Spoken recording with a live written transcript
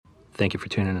Thank you for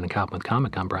tuning in to Coppin with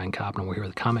Comic. I'm Brian Coppin, and we're here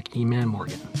with comic E-Man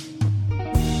Morgan.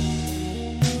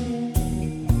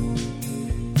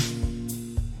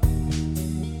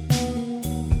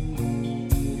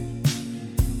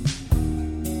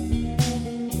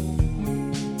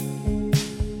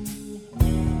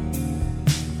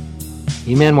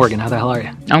 E-Man Morgan, how the hell are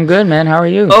you? I'm good, man. How are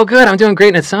you? Oh, good. I'm doing great.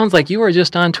 And it sounds like you are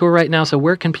just on tour right now. So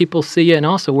where can people see you? And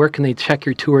also, where can they check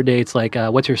your tour dates? Like,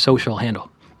 what's your social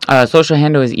handle? Social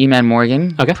handle is E-Man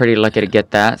Morgan. Okay. Pretty lucky to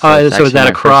get that. So is that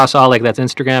across all, like, that's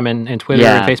Instagram and Twitter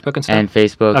and Facebook and stuff? And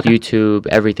Facebook, Okay. YouTube,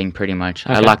 everything pretty much.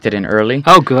 Okay. I locked it in early.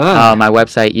 Oh, good. My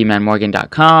website,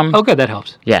 emanmorgan.com. Oh, good. That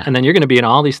helps. Yeah. And then you're going to be in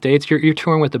all these states. You're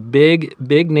touring with a big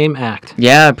name act.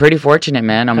 Yeah, pretty fortunate,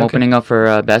 man. I'm opening up for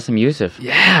Bassem Youssef.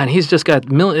 Yeah, and he's just got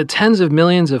tens of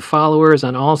millions of followers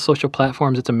on all social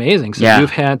platforms. It's amazing. So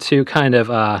you've had to kind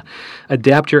of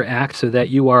adapt your act so that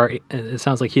you are, it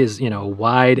sounds like he has, a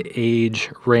wide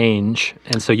age range.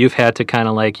 And so you've had to kind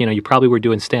of like, you probably were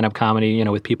doing stand-up comedy,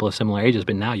 with people of similar ages,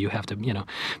 but now you have to,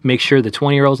 make sure the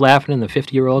 20-year-old's laughing and the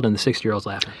 50-year-old and the 60-year-old's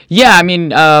laughing. Yeah, I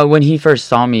mean, when he first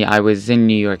saw me, I was in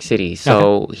New York City.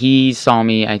 So he saw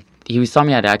me, he saw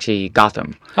me at actually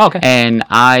Gotham. Oh, okay. And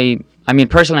I mean,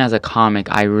 personally as a comic,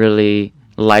 I really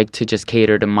like to just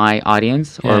cater to my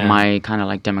audience or my kind of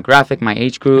like demographic, my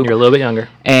age group. And you're a little bit younger.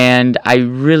 And I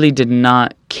really did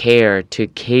not care to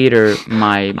cater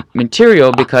my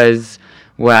material because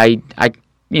I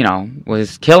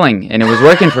was killing and it was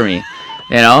working for me,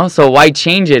 so why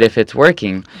change it if it's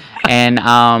working? And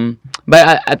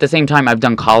but at the same time, I've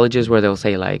done colleges where they'll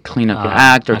say like clean up your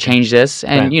act or change this,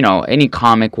 and any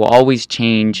comic will always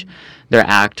change their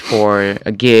act for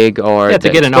a gig or to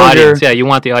get an audience. Yeah, you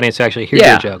want the audience to actually hear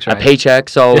your jokes, right? A paycheck.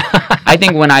 So I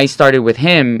think when I started with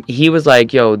him, he was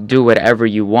like, yo, do whatever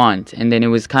you want. And then it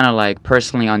was kind of like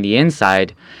personally on the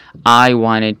inside, I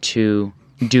wanted to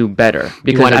do better.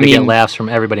 Because you wanted to get laughs from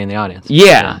everybody in the audience.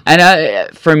 Yeah.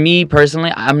 And for me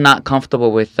personally, I'm not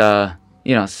comfortable with,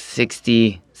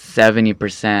 60,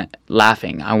 70%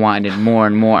 laughing. I wanted more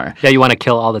and more. Yeah, you want to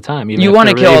kill all the time. You want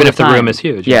to kill all the time. Even if the room is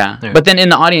huge. Yeah. But then in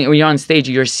the audience, when you're on stage,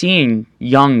 you're seeing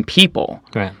young people.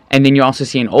 Right. And then you're also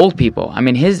seeing old people. I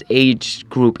mean, his age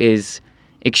group is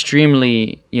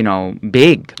extremely,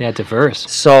 big. Yeah, diverse.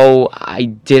 So I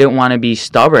didn't want to be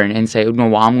stubborn and say, no,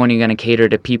 well, I'm only going to cater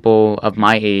to people of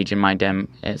my age and my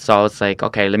So it's like,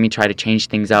 okay, let me try to change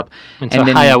things up. And so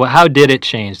how did it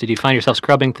change? Did you find yourself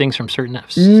scrubbing things from certain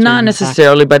Not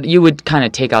necessarily, but you would kind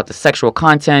of take out the sexual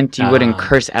content. You wouldn't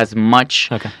curse as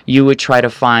much. Okay. You would try to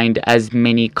find as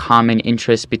many common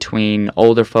interests between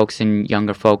older folks and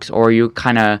younger folks, or you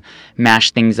kind of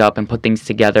mash things up and put things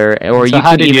together. Or so you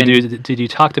how could did even, you do? Did you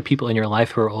talk to people in your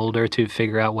life who are older to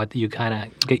figure out what you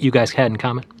guys had in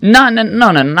common? No,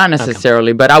 not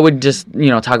necessarily. But I would just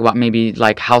talk about maybe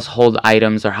like household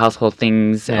items or household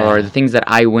things or the things that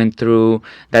I went through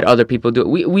that other people do.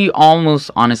 We almost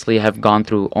honestly have gone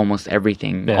through almost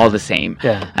everything all the same.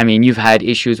 Yeah. I mean, you've had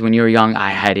issues when you were young.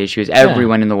 I had issues.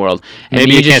 Everyone in the world. And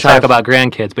maybe you can't talk about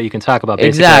grandkids, but you can talk about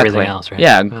basically everything else, right?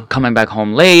 Yeah, coming back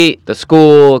home late, the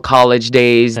school, college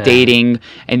days, dating,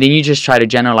 and then you just try to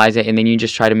generalize it, and then you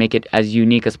just try to make it as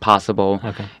unique as possible.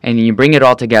 Okay. And then you bring it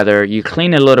all together. You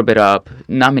clean it a little bit up.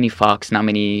 Not many fucks. Not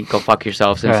many go fuck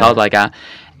yourselves and stuff like that.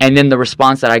 And then the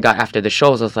response that I got after the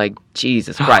shows, I was like,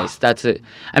 Jesus Christ, that's it.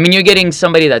 I mean, you're getting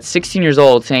somebody that's 16 years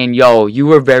old saying, yo, you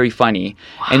were very funny.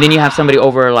 Wow. And then you have somebody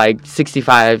over like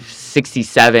 65,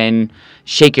 67,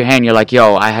 shake your hand. You're like,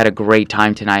 yo, I had a great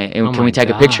time tonight. And can we take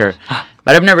a picture?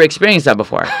 But I've never experienced that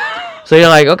before. So you're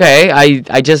like, okay,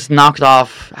 I just knocked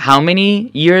off how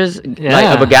many years of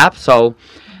a gap? So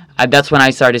that's when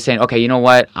I started saying, okay, you know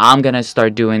what? I'm going to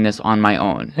start doing this on my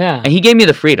own. Yeah. And he gave me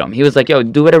the freedom. He was like, yo,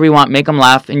 do whatever you want. Make them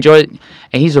laugh. Enjoy it.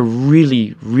 And he's a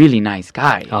really, really nice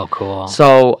guy. Oh, cool.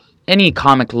 So any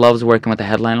comic loves working with a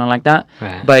headliner like that.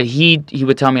 Right. But he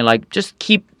would tell me, like, just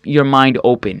keep your mind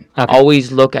open. Okay.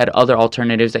 Always look at other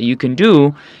alternatives that you can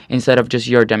do instead of just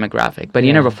your demographic. But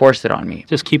he never forced it on me.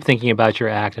 Just keep thinking about your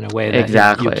act in a way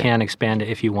that you can expand it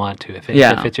if you want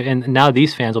to. And now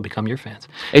these fans will become your fans.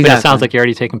 Exactly. But it sounds like you're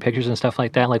already taking pictures and stuff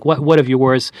like that. Like what of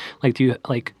yours, like do you,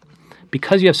 like,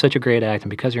 because you have such a great act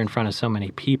and because you're in front of so many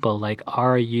people, like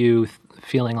are you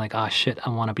feeling like, oh shit,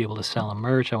 I want to be able to sell a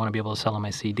merch, I want to be able to sell on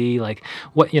my CD, like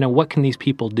what can these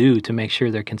people do to make sure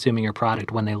they're consuming your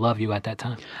product when they love you at that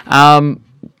time?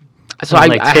 So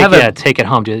take it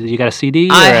home. You got a CD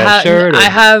or a shirt? I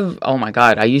have. Oh my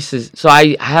god!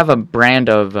 I have a brand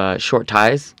of short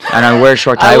ties, and I wear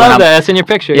short ties. I love that. That's in your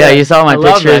picture. Yeah, you saw my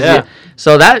pictures. That,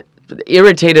 So that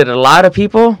irritated a lot of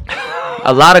people,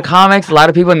 a lot of comics, a lot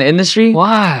of people in the industry.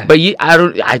 Why? But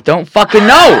I don't fucking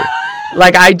know.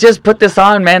 Like, I just put this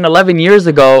on, man, 11 years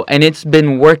ago, and it's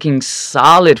been working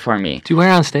solid for me. Do you wear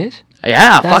it on stage?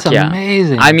 Yeah, That's fuck yeah.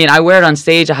 amazing. I mean, I wear it on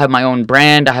stage. I have my own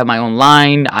brand. I have my own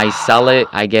line. I sell it.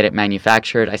 I get it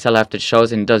manufactured. I sell it after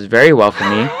shows, and it does very well for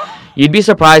me. You'd be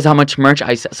surprised how much merch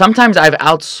I sell. Sometimes I've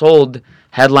outsold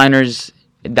headliners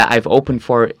that I've opened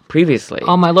for previously.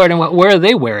 Oh my lord! And where are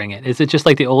they wearing it? Is it just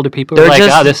like the older people? They're Who are like,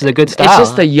 just, oh, this is a good style. It's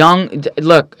just a young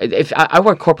look. If I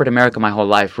work corporate America my whole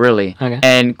life, really, Okay.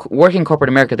 and working corporate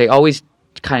America, they always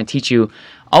kind of teach you.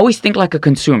 Always think like a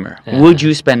consumer. Yeah. Would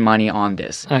you spend money on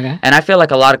this? Okay. And I feel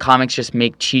like a lot of comics just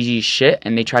make cheesy shit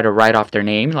and they try to write off their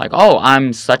name. Like, oh,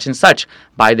 I'm such and such.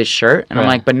 Buy this shirt. And I'm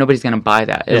Right. like, but nobody's going to buy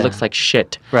that. It Yeah. looks like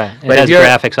shit. Right. But It has if you're-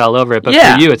 graphics all over it. But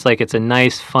Yeah. for you, it's like it's a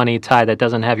nice, funny tie that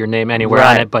doesn't have your name anywhere on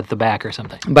Right. it but the back or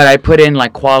something. But I put in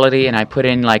like quality and I put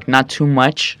in like not too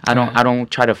much. I don't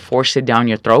try to force it down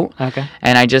your throat. Okay.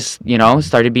 And I just,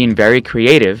 started being very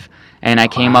creative. And I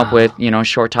came up with,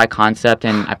 short tie concept,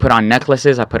 and I put on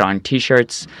necklaces, I put on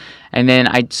T-shirts, and then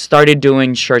I started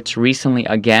doing shirts recently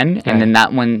again, and then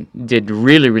that one did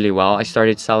really, really well. I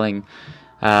started selling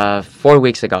 4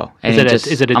 weeks ago. And do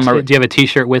you have a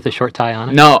T-shirt with a short tie on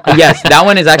it? No, yes, that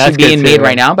one is actually That's good being too, made right?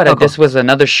 right now, but Oh, cool. this was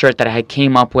another shirt that I had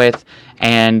came up with,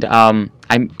 and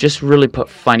I just really put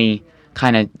funny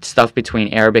kind of stuff between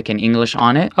Arabic and English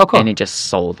on it, Oh, cool. and it just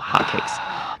sold hotcakes.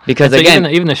 Because So again,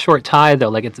 even the short tie though,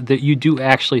 like you do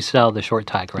actually sell the short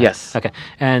tie, correct? Yes. Okay.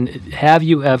 And have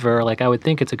you ever, like, I would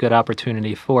think it's a good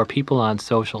opportunity for people on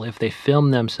social if they film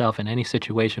themselves in any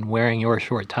situation wearing your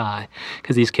short tie,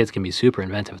 because these kids can be super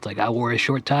inventive. It's like, I wore a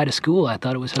short tie to school. I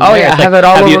thought it was hilarious. Oh, yeah, I Like, have it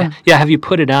all you, over. yeah. Have you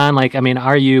put it on? Like, I mean,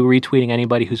 are you retweeting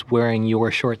anybody who's wearing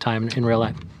your short tie in real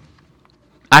life?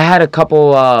 I had a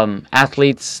couple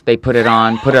athletes. They put it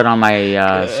on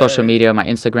my social media, my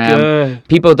Instagram. Good.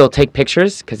 People, they'll take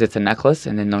pictures because it's a necklace,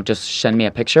 and then they'll just send me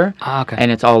a picture. Ah, okay. And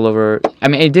it's all over. I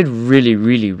mean, it did really,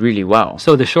 really, really well.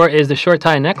 So the short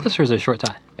tie a necklace or is it a short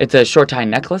tie? It's a short tie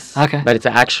necklace. Okay. But it's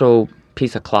an actual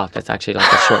piece of cloth that's actually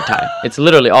like a short tie. It's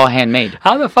literally all handmade.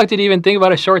 How the fuck did you even think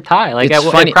about a short tie? Like, It's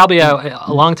funny. probably a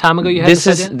long time ago you had this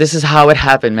idea? This is how it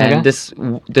happened, man.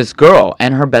 Okay. This girl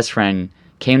and her best friend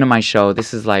came to my show.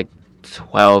 This is like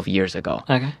 12 years ago.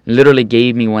 Okay. Literally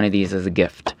gave me one of these as a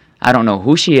gift. I don't know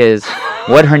who she is,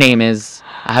 what her name is.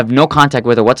 I have no contact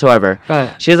with her whatsoever.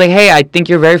 Right. She was like, hey, I think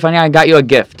you're very funny. I got you a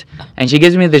gift. And she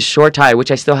gives me this short tie,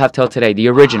 which I still have till today, the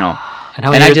original. And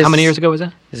how many years ago was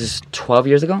that? This is 12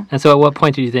 years ago. And so at what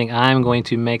point did you think, I'm going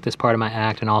to make this part of my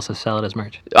act and also sell it as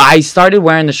merch? I started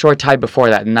wearing the short tie before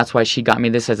that, and that's why she got me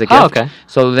this as a gift. Oh, okay.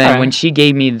 So then All right. when she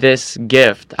gave me this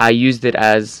gift, I used it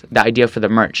as the idea for the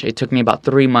merch. It took me about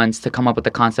 3 months to come up with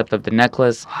the concept of the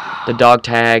necklace, the dog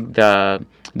tag, the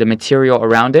material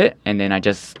around it, and then I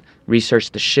just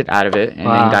researched the shit out of it and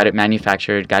Wow. then got it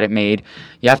manufactured, got it made.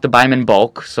 You have to buy them in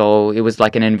bulk, so it was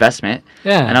like an investment.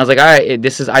 Yeah. And I was like, all right,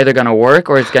 this is either going to work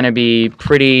or it's going to be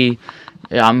pretty...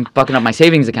 I'm fucking up my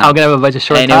savings account. I'm going to have a bunch of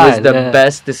short And ties. it was the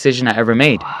best decision I ever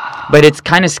made. But it's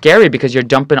kind of scary because you're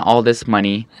dumping all this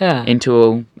money Yeah.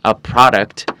 into a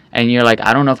product, and you're like,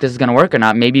 I don't know if this is going to work or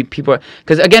not. Maybe people...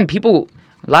 Because, again, people...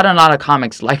 A lot of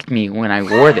comics liked me when I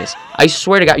wore this. I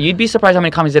swear to God, you'd be surprised how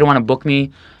many comics didn't want to book me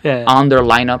Yeah. on their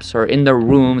lineups or in their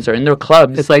rooms or in their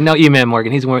clubs. It's like, no, E-Man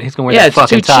Morgan. He's going to wear yeah, that it's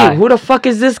fucking too tie. cheap. Who the fuck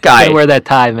is this He's guy? gonna wear that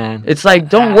tie, man. It's like,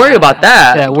 don't worry about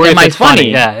that. Yeah, worry Am if I it's funny?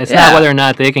 Yeah, it's not whether or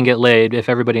not they can get laid if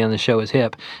everybody on the show is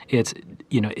hip. It's,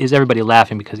 is everybody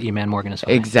laughing because E-Man Morgan is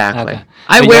funny? Exactly. Okay.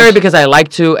 I But wear yes- it because I like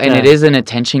to, and it Yeah. is an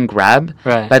attention grab.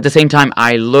 Right. But at the same time,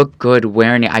 I look good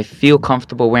wearing it. I feel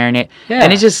comfortable wearing it. Yeah.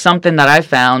 And it's just something that I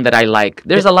found that I like.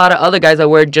 There's a lot of other guys that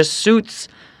wear just suits.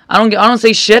 I don't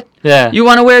say shit. Yeah. You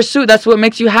want to wear a suit. That's what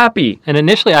makes you happy. And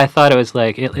initially, I thought it was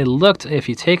like, it looked, if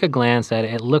you take a glance at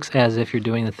it, it looks as if you're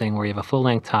doing the thing where you have a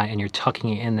full-length tie and you're tucking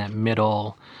it in that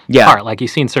middle part. Like,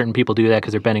 you've seen certain people do that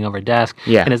because they're bending over a desk.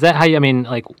 Yeah. And is that how you,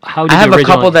 how did I you have a originally...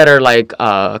 couple that are like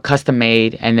custom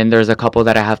made, and then there's a couple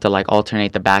that I have to like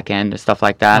alternate the back end and stuff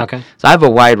like that. Okay. So I have a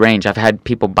wide range. I've had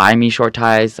people buy me short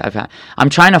ties. I'm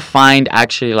trying to find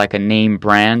actually like a name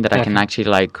brand that I can actually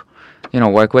like,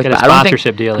 work with. Get a But I don't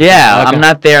sponsorship deal. Yeah, Okay. I'm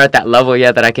not there at that level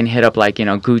yet that I can hit up like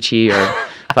Gucci or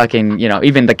fucking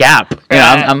even the Gap.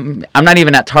 I'm not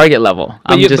even at Target level.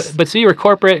 But so you were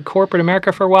corporate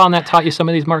America for a while, and that taught you some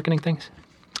of these marketing things?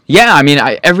 Yeah, I mean,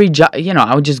 every job,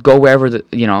 I would just go wherever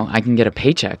I can get a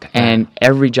paycheck. And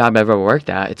every job I've ever worked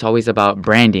at, it's always about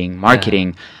branding,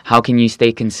 marketing. How can you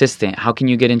stay consistent? How can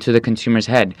you get into the consumer's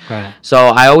head? Right. So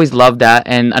I always loved that.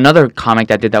 And another comic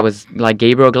that did that was like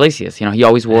Gabriel Iglesias. He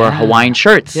always wore Hawaiian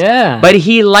shirts. Yeah. But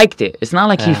he liked it. It's not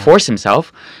like he forced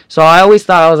himself. So I always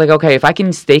thought, I was like, okay, if I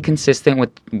can stay consistent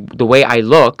with the way I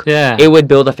look, it would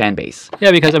build a fan base.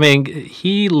 Yeah, because,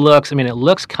 it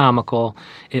looks comical.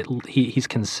 He's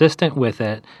consistent with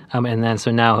it. And then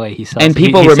so now he sells. And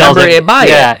people remember it by it.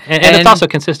 Yeah, and it's also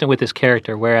consistent with his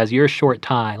character, whereas your short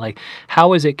tie, like,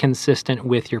 how is it consistent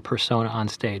with your persona on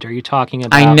stage? Are you talking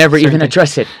about... I never even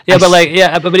address it. Yeah,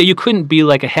 but you couldn't be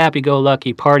like a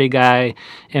happy-go-lucky party guy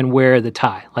and wear the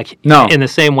tie. Like, no. In the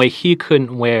same way, he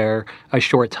couldn't wear a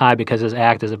short tie because his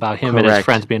act is about him and his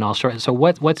friends being all short. So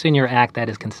what's in your act that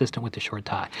is consistent with the short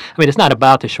tie? It's not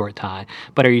about the short tie,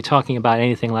 but are you talking about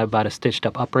anything like about a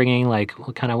stitched-up upbringing? Like,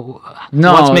 what kind of...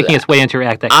 No, what's making its way into your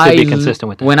act that could be consistent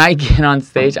with that? When I get on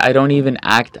stage, I don't even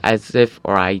act as if,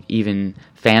 or I even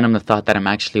phantom the thought that I'm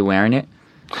actually wearing it.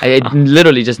 It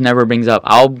literally just never brings up.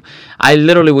 I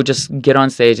literally would just get on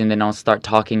stage and then I'll start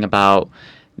talking about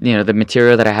the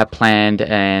material that I have planned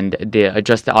and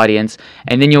address the audience,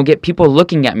 and then you'll get people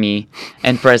looking at me,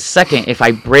 and for a second, if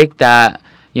I break that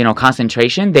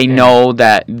concentration, they know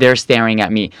that they're staring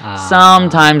at me.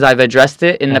 Sometimes I've addressed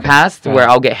it in the past where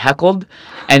I'll get heckled,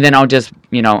 and then I'll just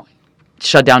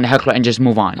shut down the heckler and just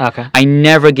move on. I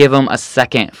never give them a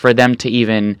second for them to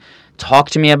even talk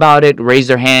to me about it, raise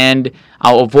their hand.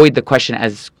 I'll avoid the question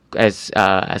as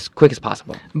quick as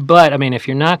possible. But if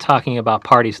you're not talking about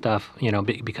party stuff,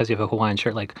 because you have a Hawaiian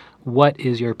shirt, like, what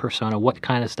is your persona? What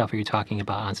kind of stuff are you talking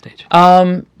about on stage?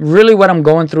 Really what I'm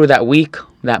going through that week,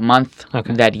 that month,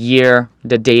 that year.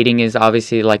 The dating is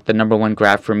obviously like the number one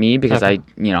grab for me because I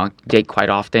date quite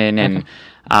often, and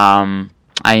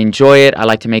I enjoy it. I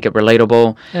like to make it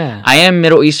relatable. Yeah. I am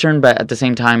Middle Eastern, but at the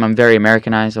same time, I'm very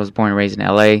Americanized. I was born and raised in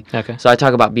LA. So I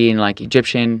talk about being like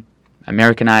Egyptian,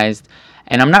 Americanized,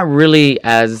 and I'm not really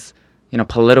as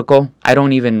political. I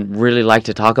don't even really like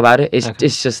to talk about it.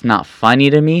 It's just not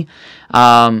funny to me.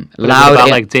 Loud about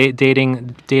like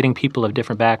dating people of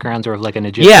different backgrounds, or of like an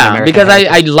Egyptian American because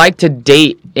heritage? I like to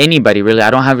date anybody really.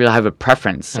 I don't really have a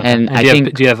preference. And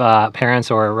do you have parents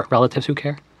or relatives who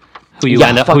care? Who you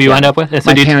end up with?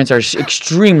 My parents are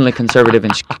extremely conservative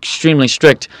and extremely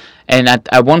strict, and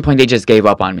at one point they just gave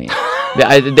up on me.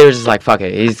 They were just like, fuck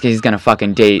it, he's gonna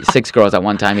fucking date 6 girls at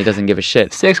one time. He doesn't give a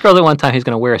shit. 6 girls at one time. He's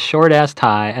gonna wear a short ass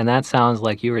tie, and that sounds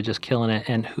like you were just killing it.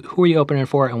 And who are you opening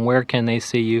for, and where can they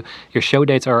see you? Your show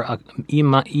dates are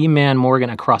E-Man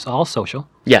Morgan across all social.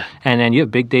 Yeah. And then you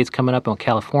have big dates coming up in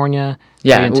California.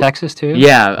 Yeah. In Texas too.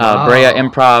 Yeah, Brea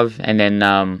Improv, and then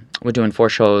we're doing 4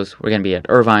 shows. We're gonna be at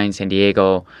Irvine, San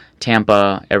Diego,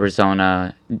 Tampa,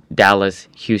 Arizona, Dallas,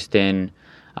 Houston,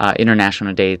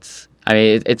 international dates.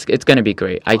 It's going to be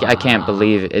great. I can't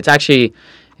believe it. It's actually,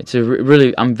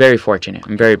 I'm very fortunate.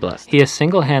 I'm very blessed. He is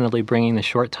single-handedly bringing the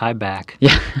short tie back.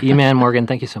 Yeah. E-Man Morgan,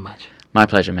 thank you so much. My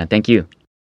pleasure, man. Thank you.